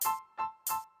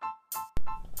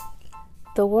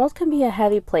The world can be a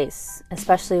heavy place,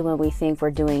 especially when we think we're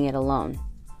doing it alone.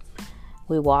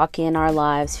 We walk in our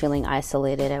lives feeling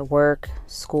isolated at work,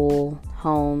 school,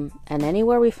 home, and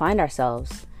anywhere we find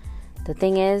ourselves. The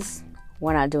thing is,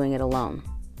 we're not doing it alone.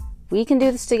 We can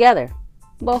do this together,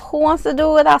 but who wants to do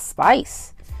it without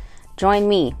spice? Join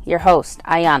me, your host,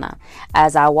 Ayana,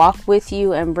 as I walk with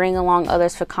you and bring along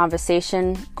others for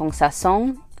conversation con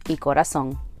Sazón y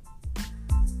Corazón.